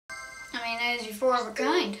mean, that is your 4 of a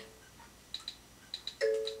kind.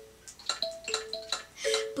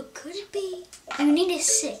 But could it be? You need a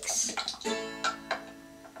 6.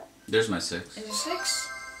 There's my 6. There's a 6?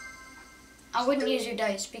 I wouldn't use your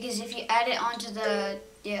dice because if you add it onto the,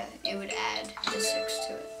 yeah, it would add the 6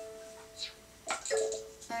 to it.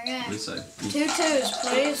 Okay. At least 2 2s,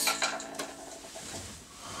 please.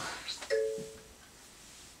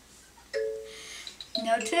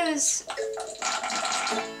 No 2s.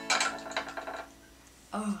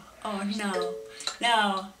 Oh no.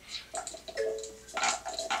 No.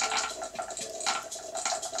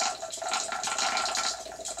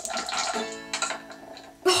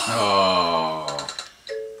 Oh.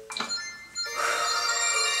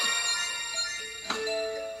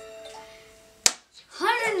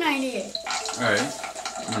 198. Alright.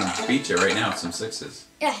 I'm gonna beat you right now with some 6s.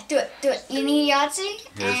 Yeah, do it, do it. You need a Yahtzee,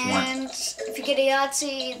 Here's and if you get a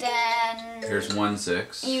Yahtzee, then Here's 1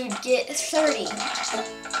 6. you'd get 30.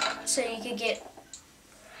 So you could get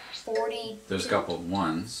 40. There's a couple of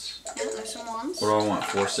 1s. Yeah, there's some 1s. What do I want?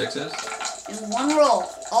 4 6s? In one roll,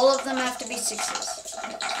 all of them have to be 6s.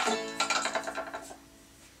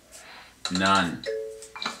 None.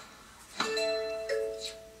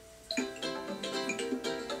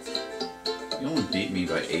 You only beat me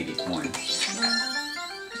by 80 points.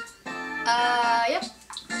 Yep.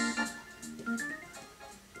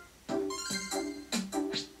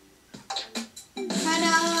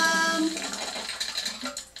 Random.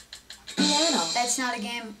 Piano. That's not a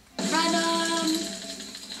game. Random.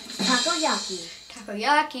 Takoyaki.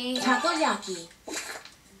 Takoyaki. Takoyaki.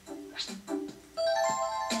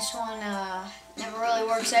 This one, never really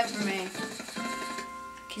works out for me.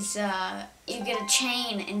 Because, you get a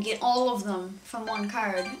chain and get all of them from one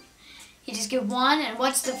card. You just get 1, and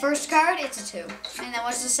what's the first card? It's a 2. And then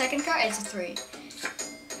what's the second card? It's a 3.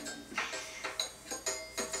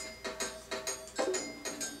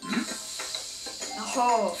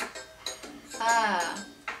 Oh.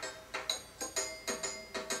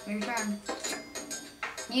 Your turn.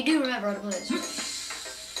 You do remember how to play this.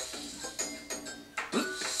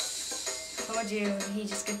 Told you, he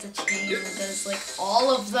just gets a chain and does like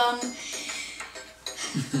all of them.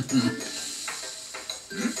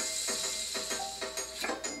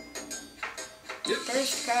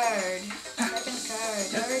 First card, second card,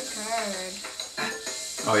 third card.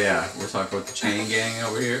 Oh yeah, we're talking about the chain gang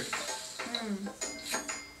over here.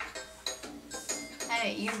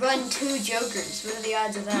 Hey, you run 2 jokers. What are the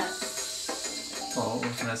odds of that? Oh,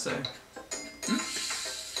 what can I say?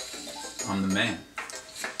 I'm the man.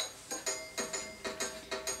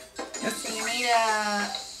 So you need a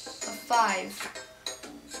 5.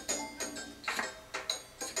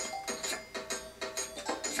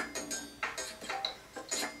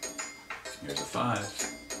 Here's a 5.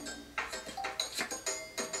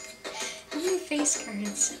 How many face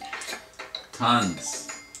cards? Tons.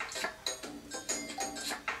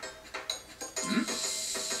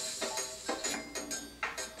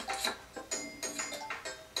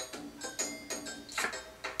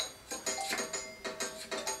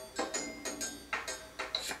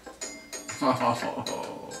 Oh,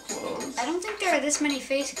 close. I don't think there are this many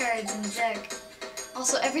face cards in the deck.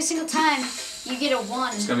 Also, every single time you get a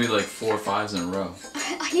 1. It's gonna be like 4 5s in a row.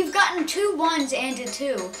 You've gotten 2 1s and a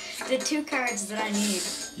 2. The 2 cards that I need.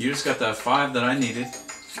 You just got that 5 that I needed.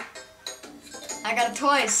 I got it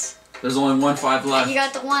twice. There's only 1 5 left. You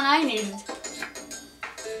got the one I needed.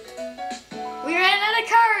 We ran out of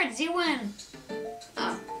cards. You win.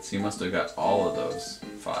 Oh. So you must have got all of those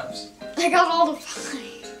 5s. I got all the 5s.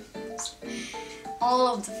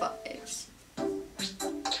 All of the 5s.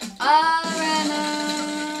 Random.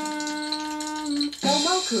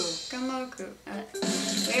 Gomoku. Gomoku.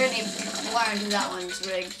 We already learned that one's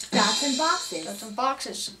rigged. Dots and boxes. Got some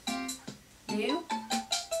boxes. You?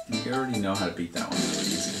 You already know how to beat that one really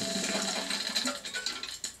easy.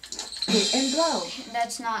 Hit and blow.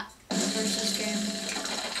 That's not a versus game.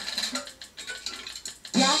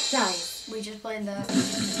 Jack dice. We just played that.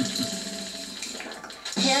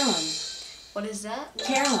 Carom. What is that?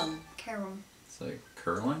 Carom. Carom. It's like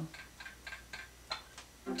curling.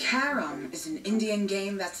 Carom is an Indian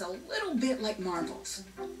game that's a little bit like marbles.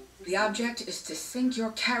 The object is to sink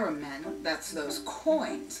your carom men, that's those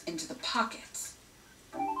coins, into the pockets.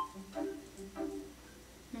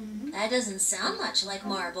 That doesn't sound much like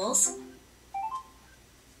marbles.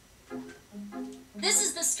 This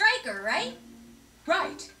is the striker, right?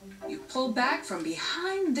 Right. You pull back from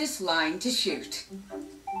behind this line to shoot.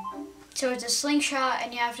 So it's a slingshot,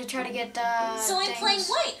 and you have to try to get the. So I'm playing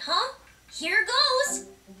white, huh? Here goes.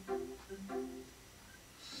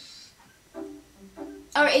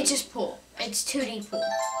 Oh, it's just pool. It's 2D pool.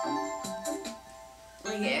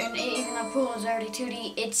 Like, even though pool is already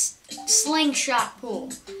 2D, it's slingshot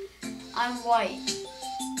pool. I'm white.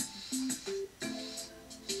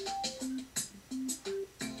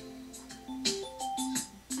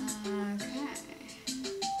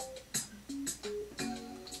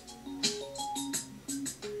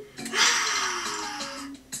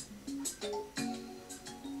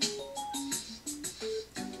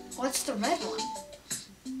 What's the red one?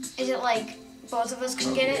 Is it like both of us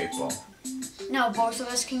can get it? 8-ball. No, both of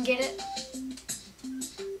us can get it.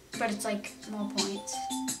 But it's like more points.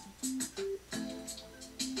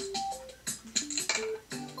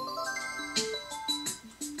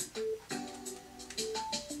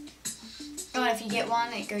 Oh, if you get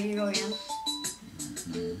one, you go again.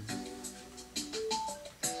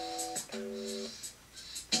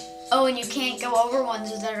 Oh, and you can't go over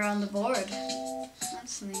ones that are on the board.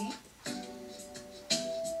 That's neat.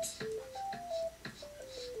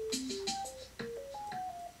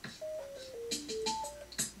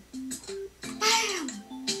 Bam!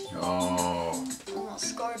 Oh. Almost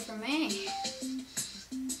scored for me.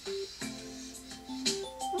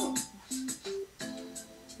 Ooh.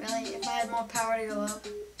 Really? If I had more power to go up.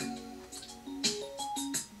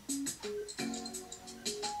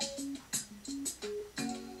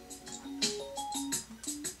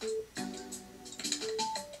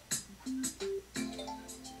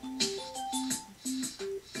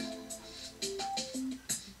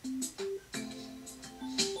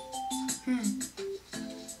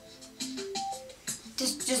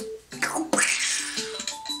 Just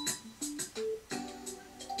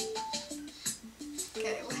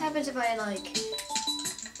okay, what happens if I like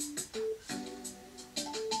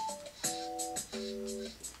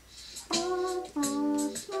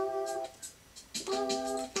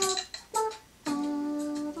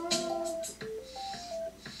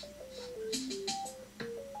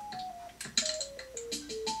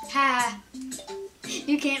ha,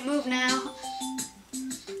 you can't move now.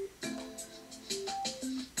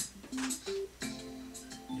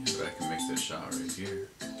 But I can make this shot right here.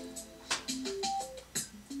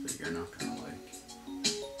 But you're not gonna like.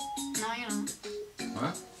 No, you're not.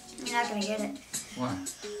 What? You're not gonna get it. Why?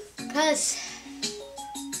 Because,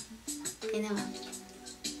 you know,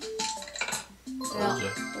 Told ya.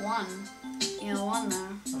 one. You know, one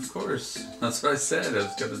there. Of course. That's what I said. I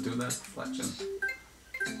was gonna do that reflection.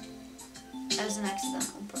 That was an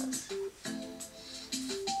accidental press.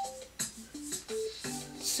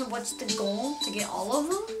 So what's the goal? To get all of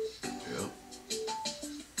them? Yep.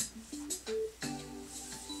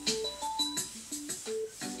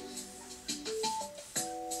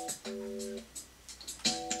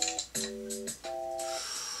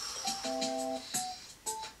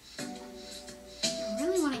 I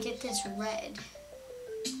really want to get this red.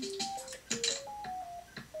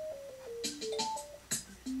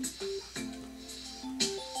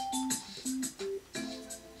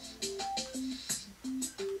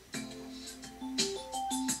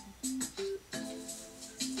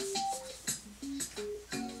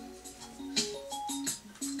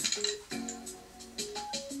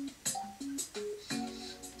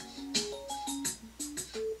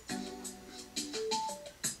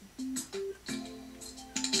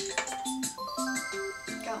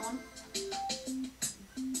 Got one.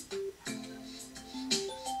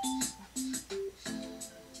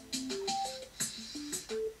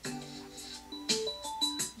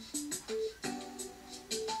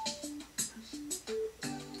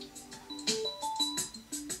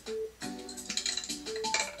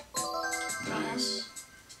 Nice.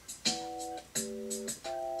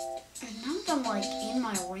 And now I'm like in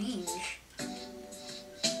my range.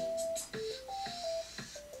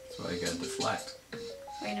 That's why you gotta deflect.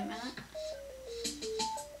 Wait a minute.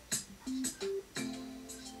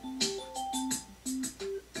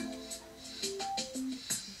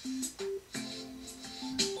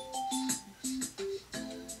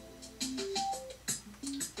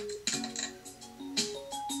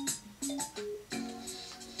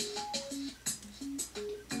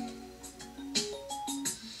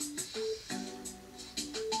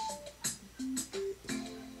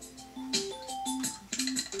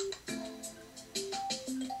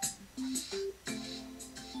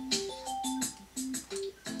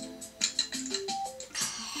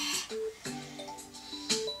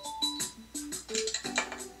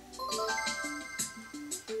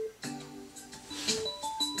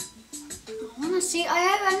 See,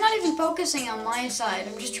 I'm not even focusing on my side.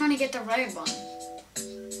 I'm just trying to get the red one.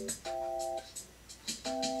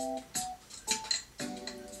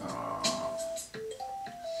 Oh.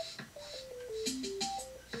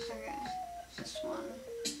 Okay, this one.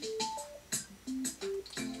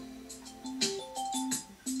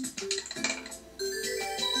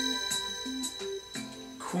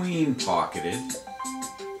 queen pocketed.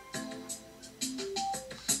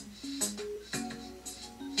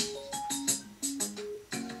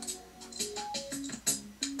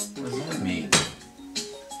 What does that mean?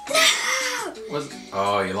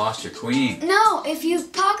 Oh, you lost your queen. No, if you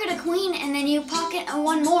pocket a queen and then you pocket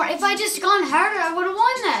one more. If I just gone harder, I would have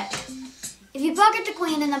won that. If you pocket the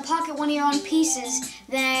queen and then pocket one of your own pieces,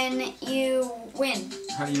 then you win.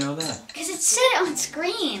 How do you know that? Because it said it on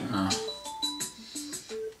screen. Oh.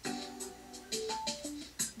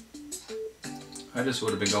 I just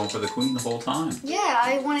would have been going for the queen the whole time. Yeah,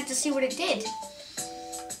 I wanted to see what it did.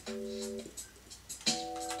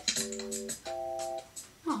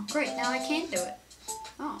 Oh, great. Now I can't do it.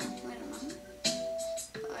 Oh, wait a minute.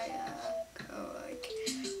 I go like...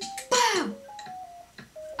 BAM!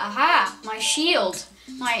 Aha! My shield.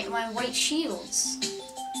 My white shields.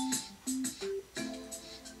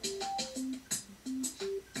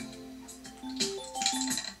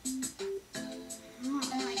 Oh,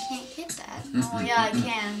 I can't hit that. Oh, yeah, I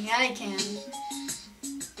can. Yeah, I can.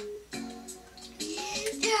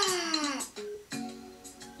 Yeah!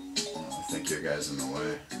 I think your guy's in the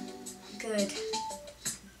way. Good.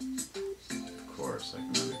 Of course, I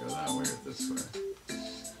can either go that way or this way.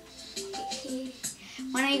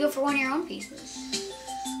 Why don't you go for one of your own pieces?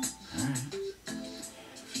 Alright.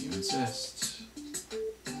 If you insist.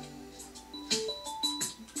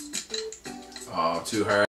 Oh, too hard.